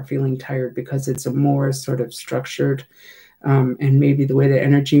you are feeling tired, because it's a more sort of structured, and maybe the way the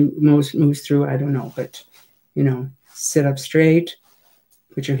energy moves through, I don't know, but, sit up straight,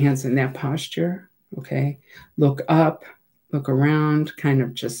 put your hands in that posture, okay? Look up, look around, kind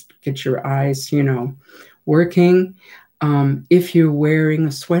of just get your eyes, working. If you're wearing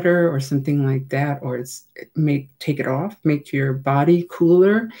a sweater or something like that, or take it off, make your body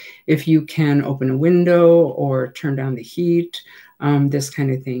cooler. If you can, open a window or turn down the heat, this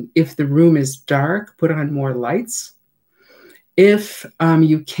kind of thing. If the room is dark, put on more lights. If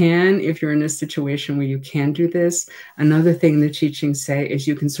you're in a situation where you can do this, another thing the teachings say is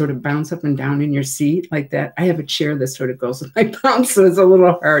you can sort of bounce up and down in your seat like that. I have a chair that sort of goes with my bounce, so it's a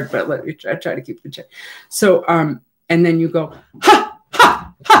little hard, but let me try to keep the chair. So, and then you go, ha,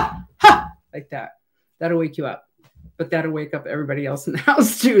 ha, ha, ha, like that. That'll wake you up, but that'll wake up everybody else in the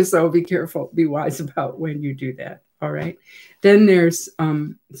house too. So be careful, be wise about when you do that. All right. Then there's,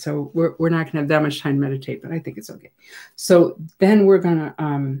 so we're not going to have that much time to meditate, but I think it's okay. So then we're going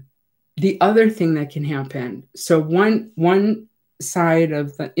to, the other thing that can happen. So one side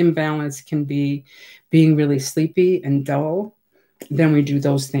of the imbalance can be being really sleepy and dull. Then we do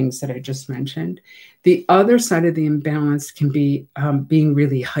those things that I just mentioned. The other side of the imbalance can be being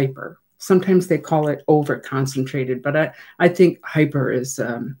really hyper. Sometimes they call it over-concentrated, but I think hyper is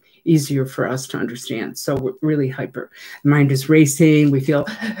easier for us to understand. So we're really hyper. Mind is racing. We feel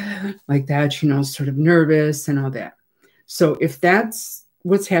like that, sort of nervous and all that. So if that's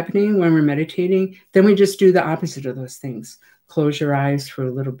what's happening when we're meditating, then we just do the opposite of those things. Close your eyes for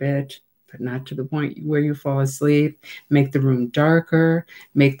a little bit, but not to the point where you fall asleep. Make the room darker,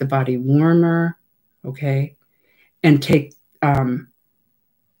 make the body warmer, okay? And take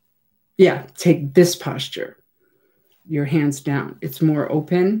this posture, your hands down. It's more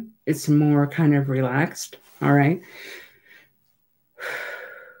open, it's more kind of relaxed, all right?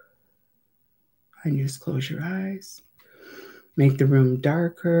 And you just close your eyes. Make the room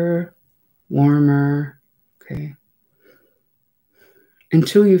darker, warmer, okay?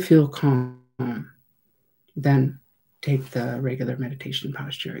 Until you feel calm, then take the regular meditation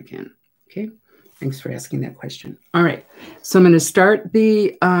posture again, okay? Thanks for asking that question. All right, so I'm going to start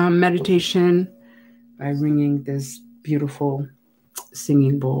the meditation by ringing this beautiful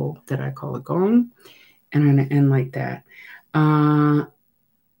singing bowl that I call a gong, and I'm going to end like that.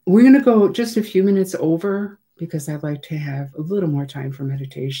 We're going to go just a few minutes over because I'd like to have a little more time for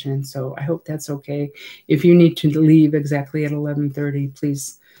meditation, so I hope that's okay. If you need to leave exactly at 11:30,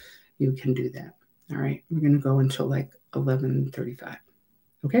 please, you can do that. All right, we're going to go until like 11:35,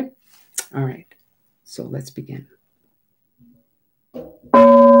 okay? All right. So let's begin.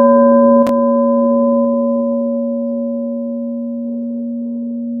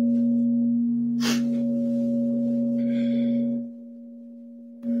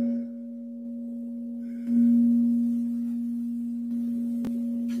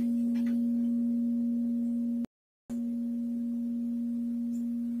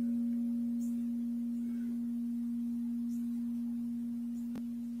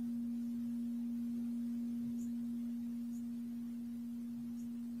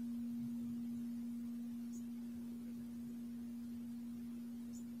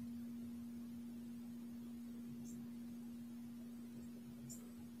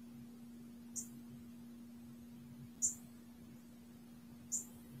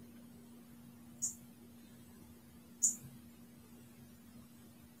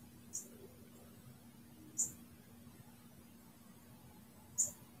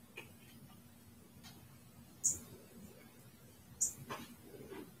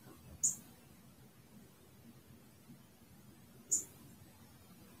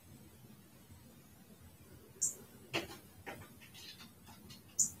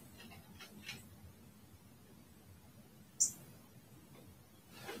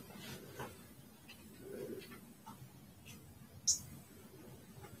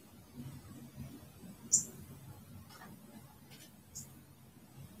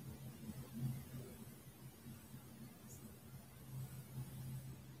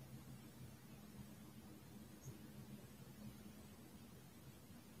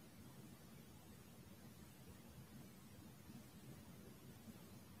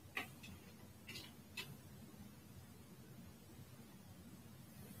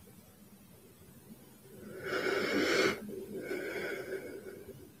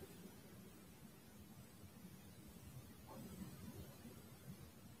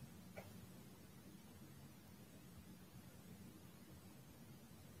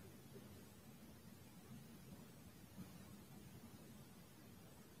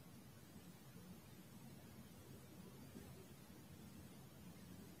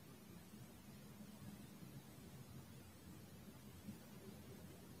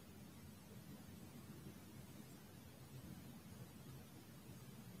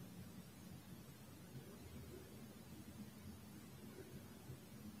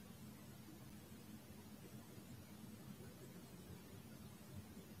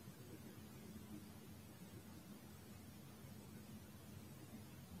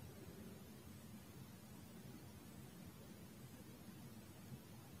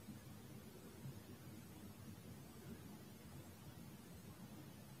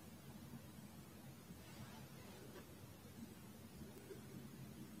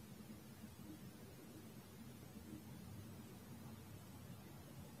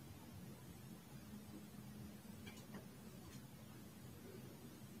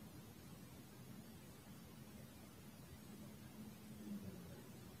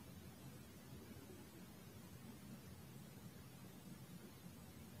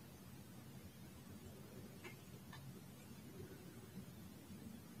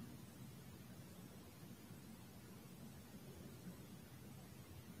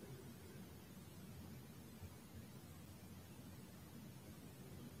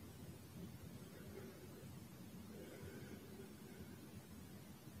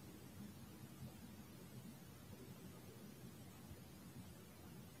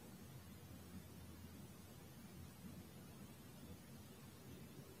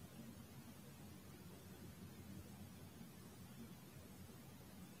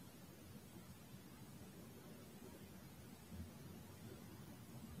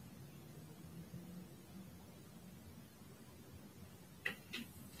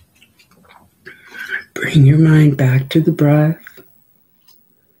 Bring your mind back to the breath.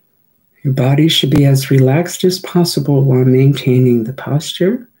 Your body should be as relaxed as possible while maintaining the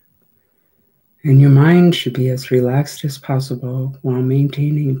posture. And your mind should be as relaxed as possible while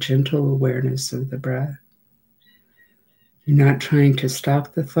maintaining gentle awareness of the breath. You're not trying to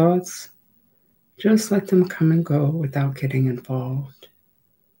stop the thoughts. Just let them come and go without getting involved.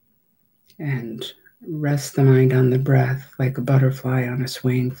 And rest the mind on the breath like a butterfly on a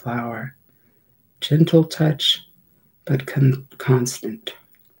swaying flower. Gentle touch, but constant.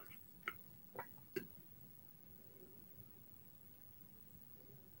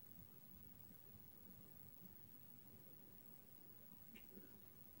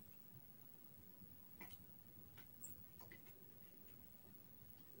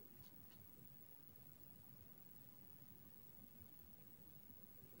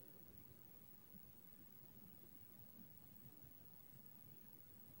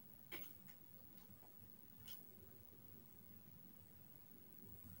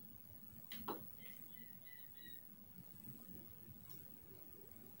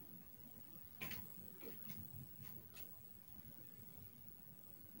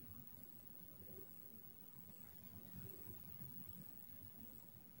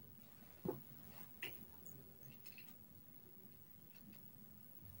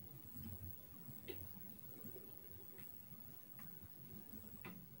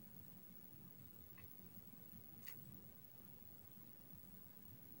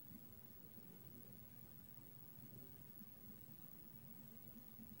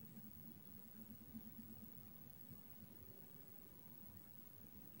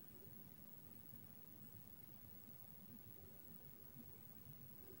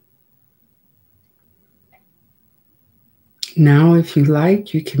 Now, if you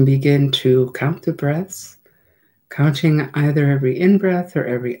like, you can begin to count the breaths, counting either every in-breath or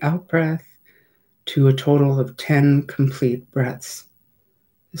every out-breath to a total of 10 complete breaths.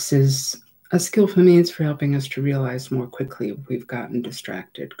 This is a skillful means for helping us to realize more quickly if we've gotten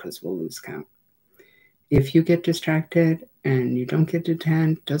distracted, because we'll lose count. If you get distracted and you don't get to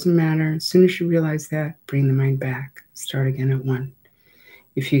 10, doesn't matter. As soon as you realize that, bring the mind back. Start again at 1.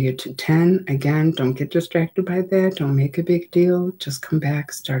 If you get to 10, again, don't get distracted by that. Don't make a big deal. Just come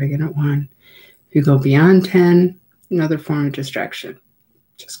back, start again at 1. If you go beyond 10, another form of distraction.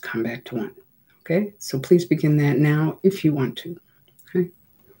 Just come back to 1. Okay? So please begin that now if you want to. Okay?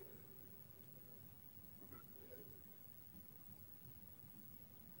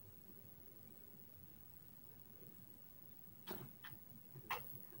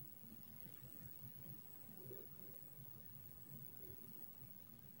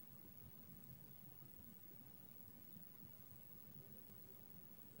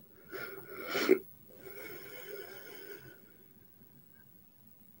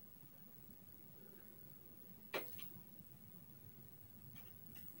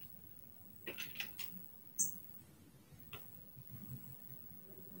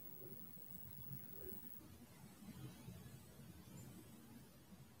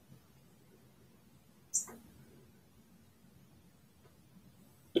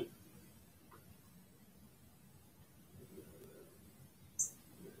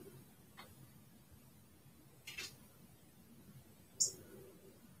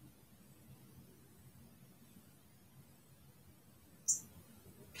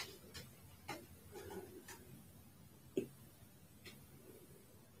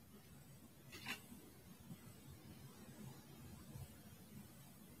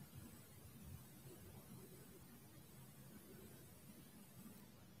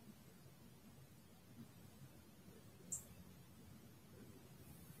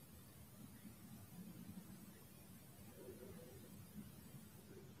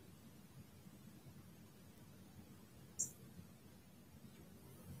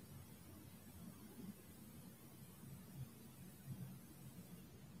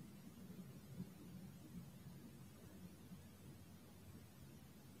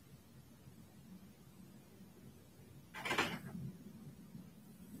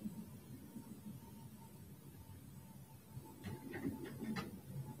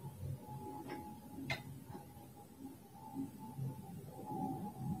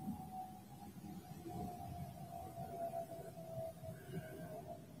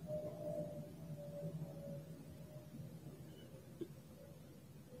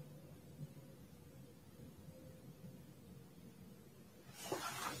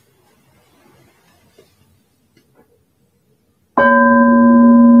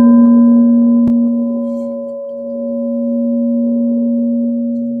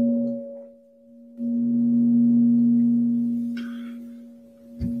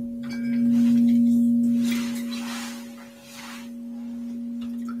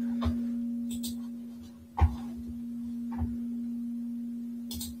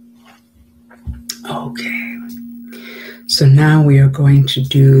 Okay. So now we are going to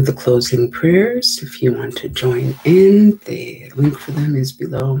do the closing prayers. If you want to join in, the link for them is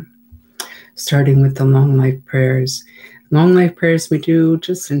below. Starting with the long life prayers. Long life prayers we do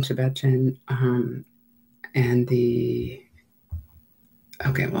just in Tibetan, and the,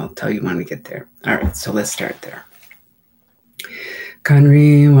 okay, well, I'll tell you when we get there. All right, so let's start there.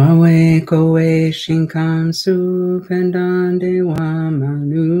 Kanri wawe kowe shinkam su pendan de wa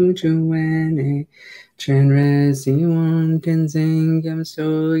manu juwene chenre ziwon tenzing yam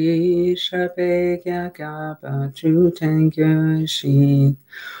so yi shape kya kya ba chu tengyo shi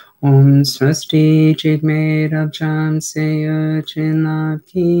Om Swasti Jigme Rabjam Seya Chinlab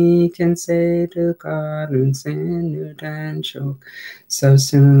Ki Kense Dukarun Sen Nudan Shok So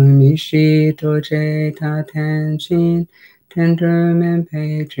Soon Mishi Toje Ta Ten Chin Tender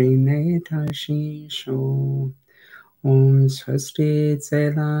Mempe Trine Tashi Sho Om Swasti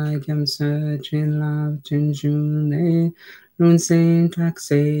Tsela Gyamsa Chinlab Jinjune Run Sen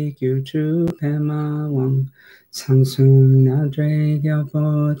Takse Gyutu Pema Wang Samsung Nadre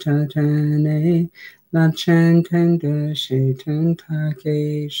Gyalpo Tatane Lapchen Tender Shaitan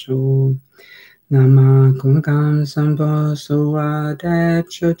Take Sho Nama Kungam Sambo Suwadep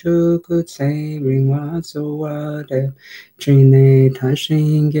Shotu Kutse Ringwa Suwadep Trine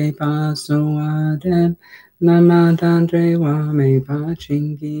Tashin Gepa Suwadep Nama Dandre Wa Me Pa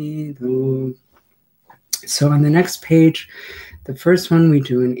Chingi Do. So on the next page, the first one we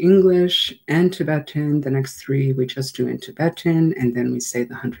do in English and Tibetan. The next three we just do in Tibetan, and then we say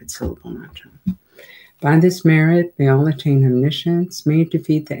the 100-syllable mantra. By this merit, may all attain omniscience, may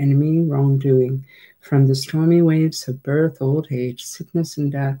defeat the enemy, wrongdoing. From the stormy waves of birth, old age, sickness,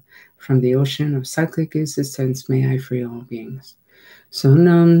 and death, from the ocean of cyclic existence, may I free all beings.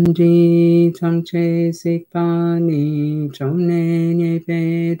 Sonam di tamche sikpani, chomne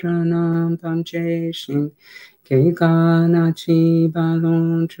nyepe dranam pamche shing, Kegana chi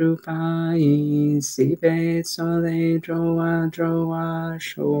balon trupai, sipe sole droa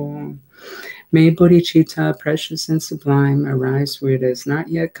sho. May bodhicitta, precious and sublime, arise where it has not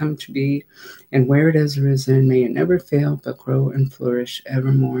yet come to be, and where it has arisen, may it never fail but grow and flourish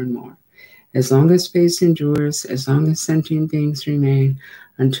ever more and more. As long as space endures, as long as sentient beings remain,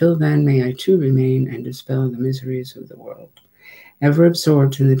 until then may I too remain and dispel the miseries of the world. Ever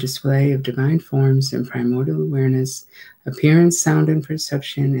absorbed in the display of divine forms and primordial awareness, appearance, sound, and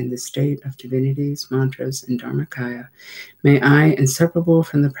perception in the state of divinities, mantras, and dharmakaya, may I, inseparable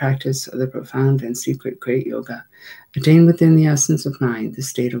from the practice of the profound and secret great yoga, attain within the essence of mind the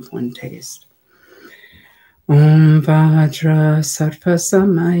state of one taste. Om Vajra Sattva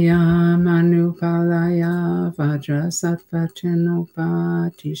Samaya Manupalaya Vajra Sattva Tinopa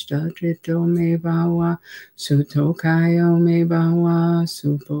Tishta Trito Me Bhawa Sutokayo Me Bhawa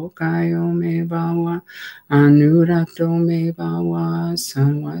Supokayo Me Bhawa Anurakto Me Bhawa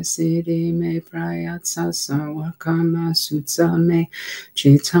Samvasiri Me Prayatsa Sarvakama Sutsa Me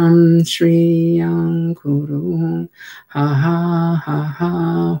Chitam Shriyam Kuru Ha Ha Ha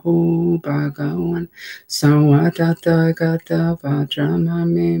Ha Ho Bhagavan Sawadata Gata Vajrama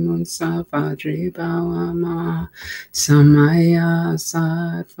Me Munsa Vajri Bhavama Samaya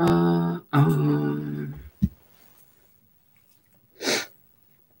Sattva.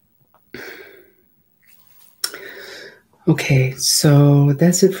 Okay, so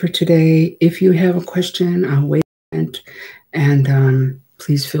that's it for today. If you have a question, I'll wait and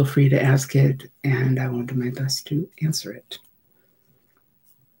please feel free to ask it, and I will do my best to answer it.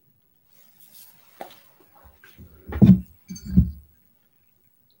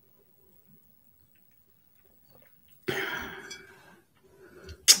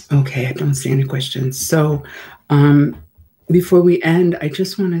 Okay, I don't see any questions. So before we end, I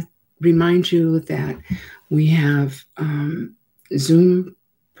just want to remind you that we have Zoom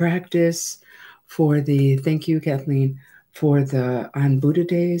practice for the, thank you, Kathleen, for the, on Buddha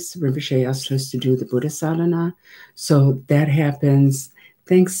days. Rinpoche asked us to do the Buddha sadhana. So that happens,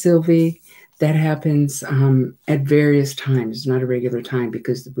 thanks Sylvie, that happens at various times, not a regular time,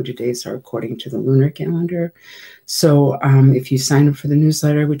 because the Buddha days are according to the lunar calendar. So if you sign up for the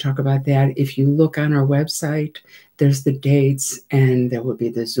newsletter, we talk about that. If you look on our website, there's the dates and there will be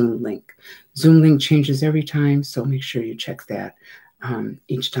the Zoom link. Zoom link changes every time, so make sure you check that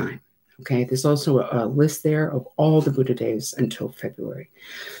each time. Okay, there's also a list there of all the Buddha days until February.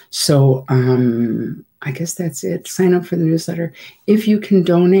 So I guess that's it. Sign up for the newsletter. If you can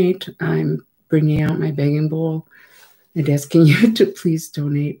donate, I'm bringing out my begging bowl and asking you to please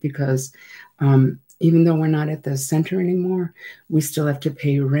donate, because even though we're not at the center anymore, we still have to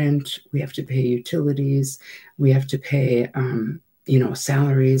pay rent, we have to pay utilities, we have to pay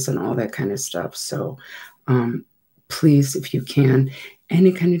salaries and all that kind of stuff. So please, if you can, any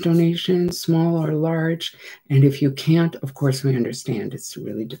kind of donation, small or large. And if you can't, of course, we understand it's a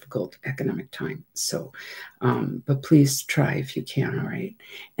really difficult economic time. So, but please try if you can, all right?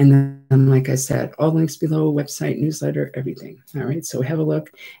 And then, like I said, all links below, website, newsletter, everything, all right? So have a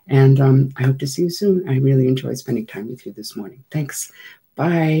look, and I hope to see you soon. I really enjoyed spending time with you this morning. Thanks.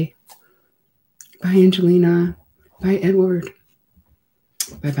 Bye. Bye, Angelina. Bye, Edward.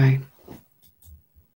 Bye-bye.